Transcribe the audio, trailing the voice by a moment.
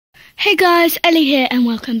Hey guys, Ellie here and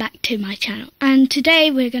welcome back to my channel. And today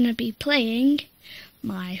we're going to be playing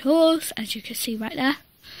my horse, as you can see right there.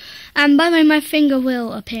 And by the way, my finger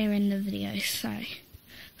will appear in the video, so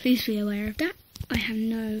please be aware of that. I have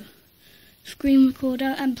no screen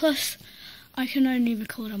recorder, and plus I can only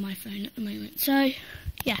record on my phone at the moment. So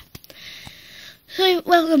yeah. So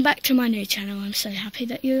welcome back to my new channel. I'm so happy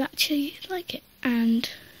that you actually like it, and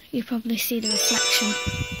you probably see the reflection.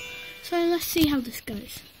 So let's see how this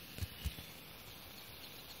goes.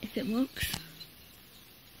 If it works.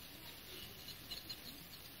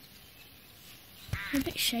 I'm a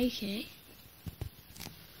bit shaky.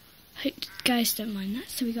 Hope you guys don't mind that.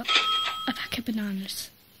 So we got a pack of bananas.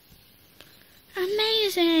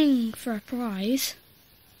 Amazing for a prize.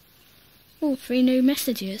 Oh, 3 new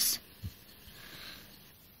messages.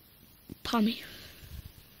 Pardon me.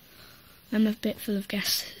 I'm a bit full of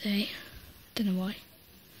gas today. Don't know why.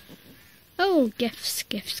 Oh, gifts.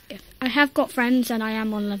 I have got friends and I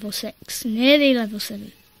am on level 6, nearly level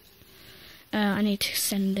 7. I need to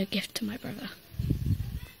send a gift to my brother.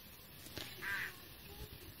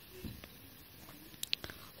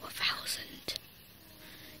 Oh, 1,000.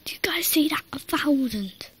 Do you guys see that?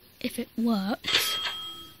 1,000. If it works.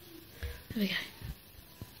 There we go.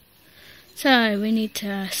 So, we need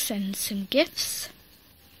to send some gifts.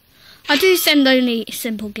 I do send only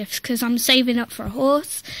simple gifts because I'm saving up for a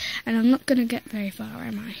horse and I'm not going to get very far,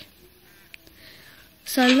 am I?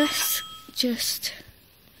 So let's just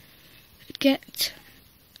get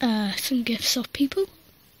some gifts off people.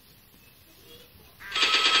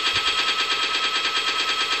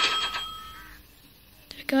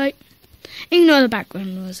 There we go. Ignore the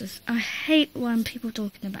background noises. I hate when people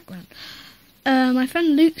talk in the background. My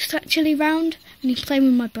friend Luke's actually round and he's playing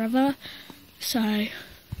with my brother, so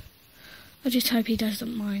I just hope he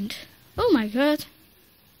doesn't mind. Oh my god.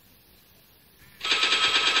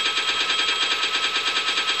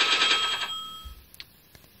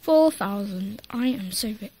 $4,000. I am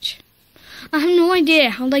so rich. I have no idea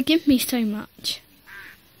how they give me so much.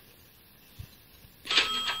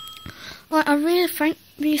 Like, I really thank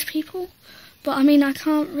these people, but I mean I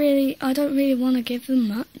don't really want to give them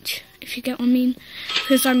much, if you get what I mean.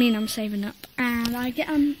 Because I mean I'm saving up and I guess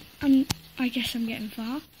I'm getting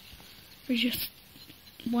far. For just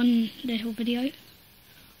one little video.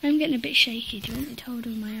 I'm getting a bit shaky. Do you want me to hold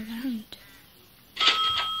on my other hand?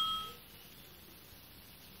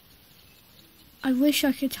 I wish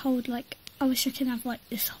I could hold I wish I could have like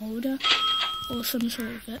this holder or some sort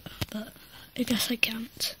of it, but I guess I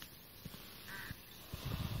can't.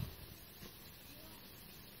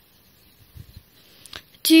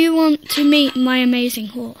 Do you want to meet my amazing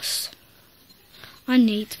horse? I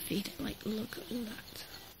need to feed it. Like, look at all that.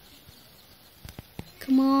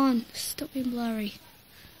 Come on, stop being blurry.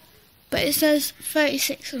 But it says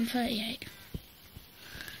 36 and 38.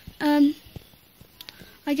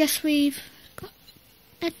 I guess we've got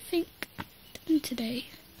everything done today.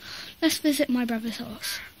 Let's visit my brother's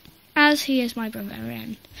horse, as he is my brother,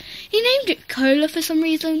 and he named it Cola for some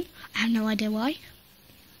reason. I have no idea why.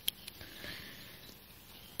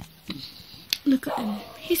 Look at him.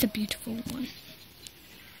 He's a beautiful one.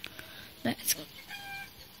 Let's go.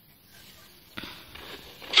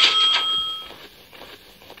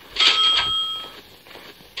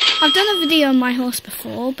 I've done a video on my horse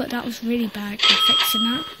before, but that was really bad for fixing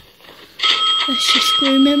that. Let's just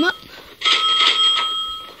groom him up.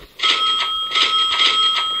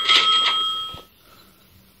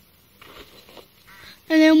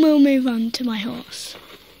 And then we'll move on to my horse.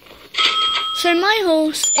 So my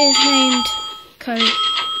horse is named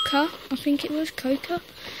Coca, I think it was Coca.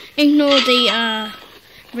 Ignore the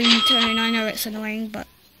ringtone, I know it's annoying, but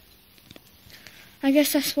I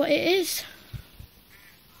guess that's what it is.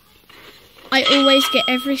 I always get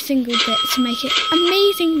every single bit to make it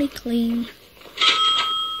amazingly clean.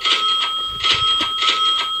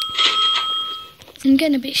 I'm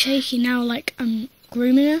getting a bit shaky now, like I'm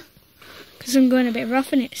grooming her, because I'm going a bit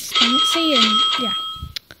rough and it's fancy, and yeah.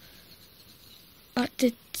 That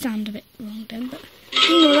did sound a bit wrong then, but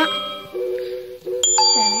ignore that.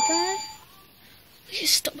 There we go. We should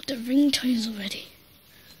stop with the ringtones already.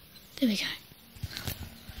 There we go.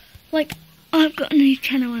 Like, I've got a new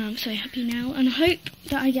channel and I'm so happy now, and I hope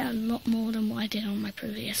that I get a lot more than what I did on my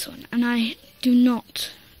previous one. And I do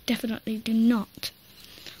not, definitely do not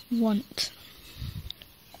want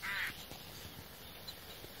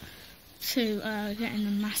to get in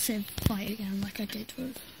a massive fight again like I did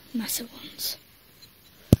with massive ones.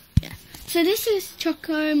 Yeah. So this is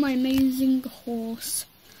Choco, my amazing horse.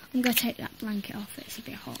 I'm going to take that blanket off, it's a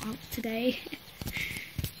bit hot out today.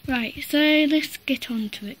 Right, so let's get on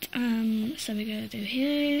to it. So we're going to do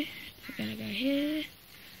here, we're going to go here.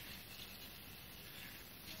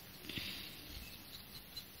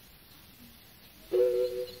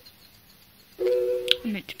 I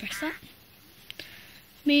meant to press that.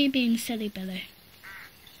 Me being silly Billy.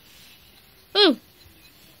 Oh!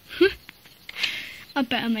 I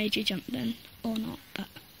bet I made you jump then, or not, but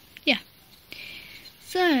yeah.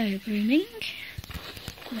 So, grooming.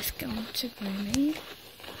 Let's go on to grooming.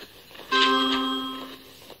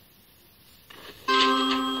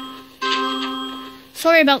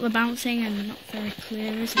 Sorry about the bouncing and not very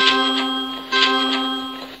clear, is it?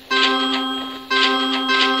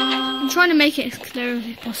 I'm trying to make it as clear as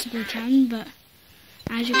I possibly can, but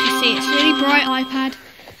as you can see, it's really bright iPad,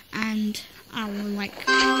 and I will like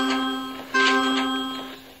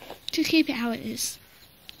to keep it how it is.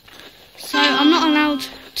 So I'm not allowed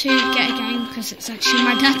to get a game because it's actually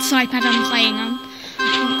my dad's iPad I'm playing on. I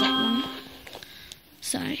haven't got one.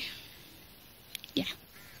 So, yeah.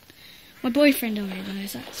 My boyfriend already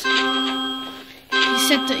knows that. So he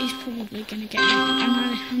said that he's probably going to get one, and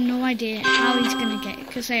I have no idea how he's going to get it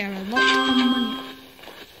because they are a lot of money.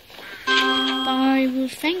 But I will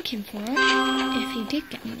thank him for it if he did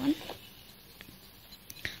get me one.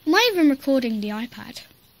 Am I even recording the iPad?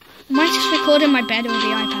 Am I just recording my bed or the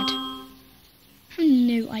iPad? I have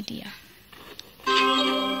no idea.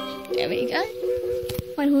 There we go.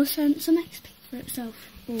 My horse earned some XP for itself.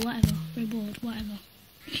 Or whatever. Reward, whatever.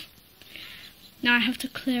 Now I have to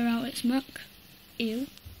clear out its muck. Ew.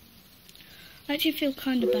 I actually feel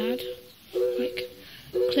kind of bad. Like,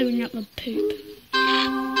 clearing out the poop.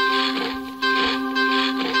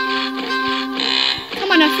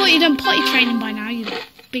 Come on, I thought you'd done potty training by now, you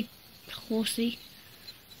big horsey.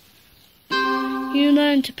 You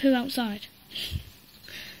learn to poo outside.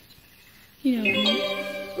 You know what I mean.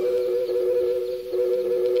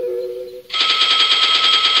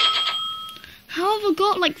 How have I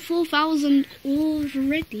got like 4,000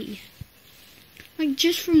 already? Like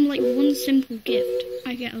just from like one simple gift,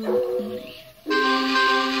 I get a lot of money.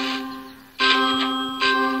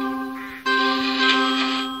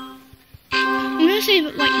 I'm gonna say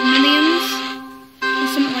like millions or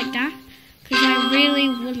something like that, because I really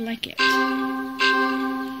would like it. I'm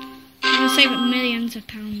gonna save it millions of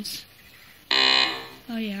pounds.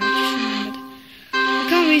 Oh yeah, I just remembered. I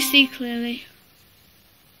can't really see clearly.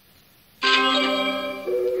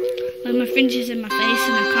 Like my fringe is in my face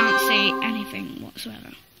and I can't see anything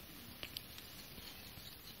whatsoever.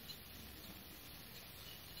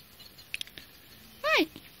 Right.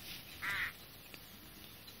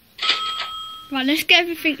 Right, let's get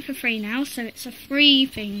everything for free now, so it's a free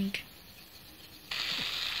thing.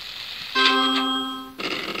 There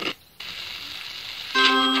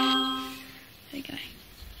we go.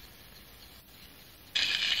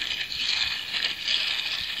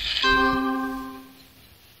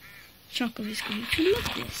 Choco is going to love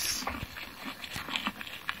this.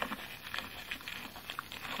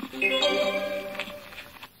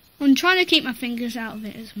 I'm trying to keep my fingers out of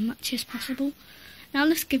it as much as possible. Now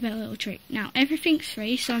let's give it a little trick. Now everything's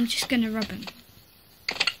free, so I'm just going to rub him.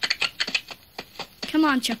 Come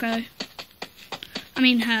on, Choco. I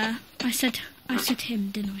mean her. I said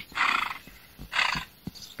him, didn't I?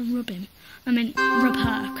 Rub him. I meant rub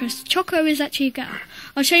her, because Choco is actually a girl.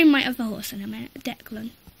 I'll show you my other horse in a minute,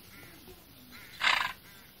 Declan.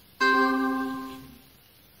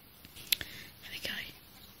 There we go.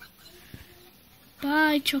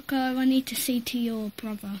 Bye, Choco. I need to see to your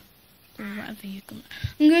brother. Or whatever you call it.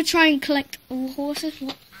 I'm going to try and collect all horses.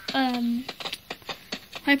 Hope I'm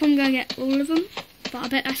going to get all of them. But I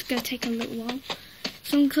bet that's going to take a little while.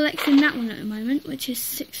 So I'm collecting that one at the moment, which is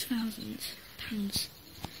 £6,000.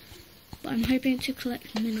 But I'm hoping to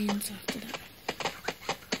collect millions after that.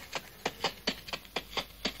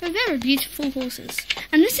 But they're beautiful horses.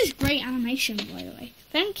 And this is great animation, by the way.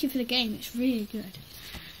 Thank you for the game. It's really good.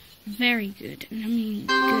 Very good. And I mean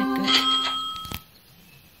good.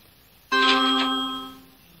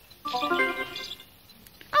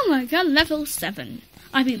 Oh my god, level 7.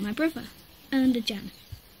 I beat my brother. Earned a gem.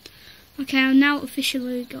 Okay, I've now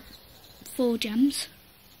officially got 4 gems.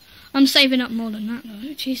 I'm saving up more than that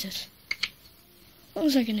though. Jesus. What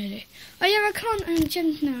was I going to do? Oh yeah, I can't earn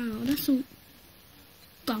gems now. That's all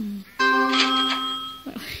dumb.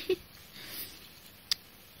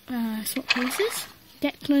 Swap horses.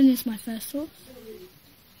 Declan is my first horse.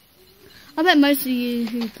 I bet most of you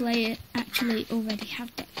who play it actually already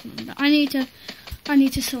have Declan, but I need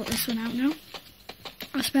to sort this one out now.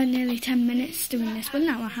 I spent nearly 10 minutes doing this one,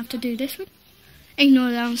 now I have to do this one.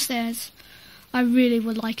 Ignore downstairs. I really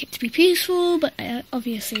would like it to be peaceful, but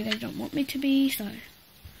obviously they don't want me to be, so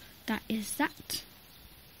that is that.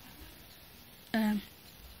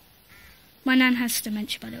 My nan has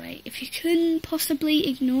dementia, by the way. If you can possibly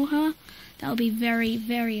ignore her, that would be very,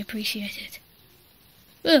 very appreciated.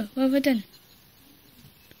 Oh, what have I done?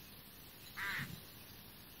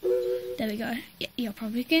 There we go. Yeah, you're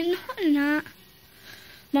probably getting hot in that.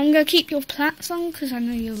 Mum, go keep your plaits on, because I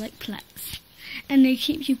know you like plaits. And they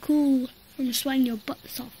keep you cool from sweating your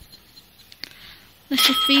butts off. Let's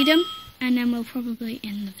just feed them, and then we'll probably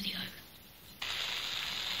end the video.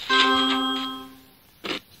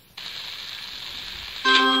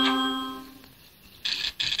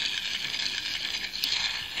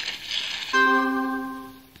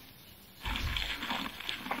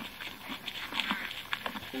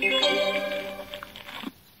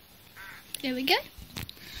 There we go.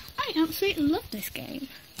 I absolutely love this game.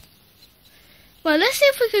 Well, let's see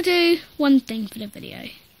if we could do one thing for the video.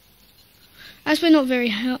 As we're not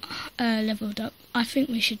very leveled up, I think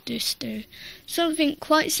we should just do something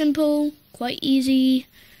quite simple, quite easy.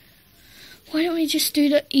 Why don't we just do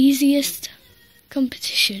the easiest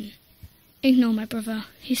competition? Ignore my brother,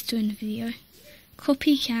 he's doing the video.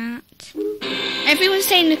 Copycat. Everyone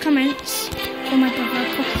say in the comments for my brother,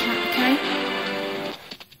 copycat, okay?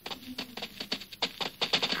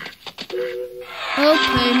 Oh,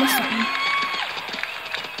 what's that one?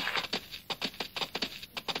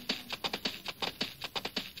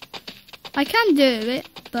 I can do it,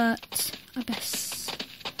 but I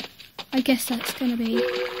guess that's gonna be.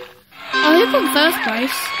 Oh, look on first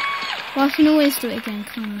place. Well, I can always do it again,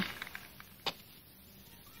 can't I?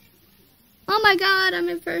 Oh my god, I'm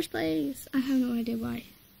in first place. I have no idea why.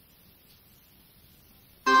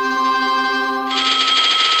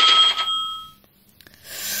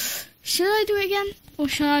 Should I do it again? Or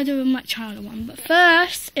should I do a much harder one? But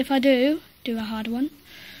first, if I do a harder one,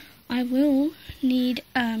 I will need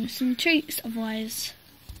some treats, otherwise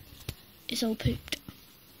it's all pooped.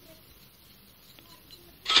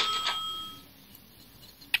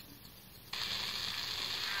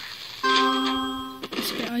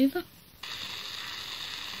 Let's get over.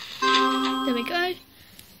 There we go.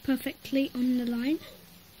 Perfectly on the line.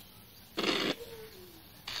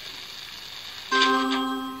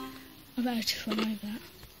 I better just run over that.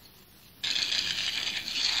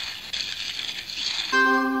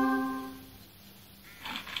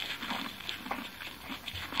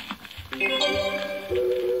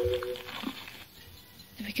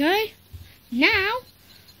 There we go. Now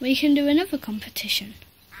we can do another competition.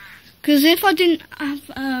 Because if I didn't have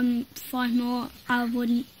 5 more, I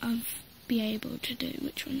wouldn't have been able to do.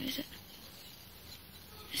 Which one is it?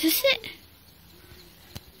 Is this it?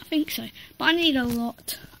 I think so. But I need a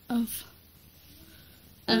lot of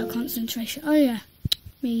concentration. Oh yeah,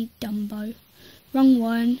 me Dumbo. Wrong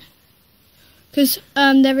one. Because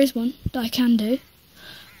there is one that I can do.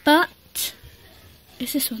 But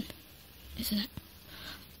it's this one, isn't it?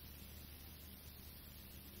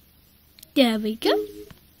 There we go.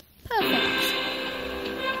 Perfect.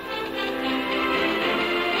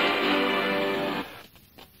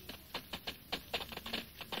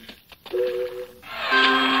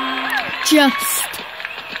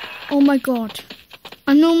 Oh my god.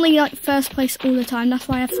 I'm normally like first place all the time, that's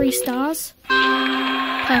why I have 3 stars.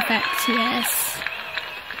 Perfect, yes.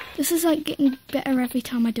 This is like getting better every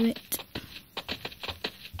time I do it.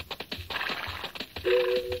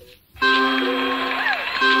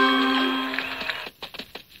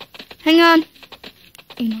 Hang on.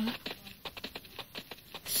 Ignore that.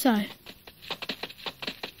 So.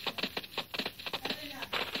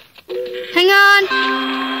 Hang on.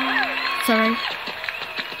 Sorry.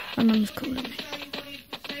 My mum's calling me.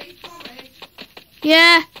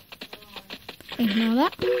 Yeah. Ignore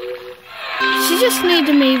that. She just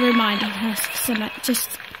needed me reminding her, so like,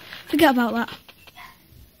 just forget about that.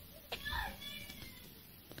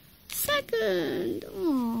 Second.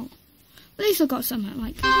 Oh. At least I got something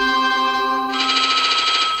like. So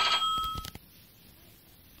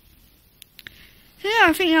yeah,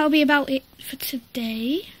 I think that'll be about it for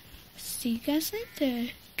today. See you guys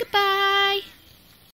later. Goodbye.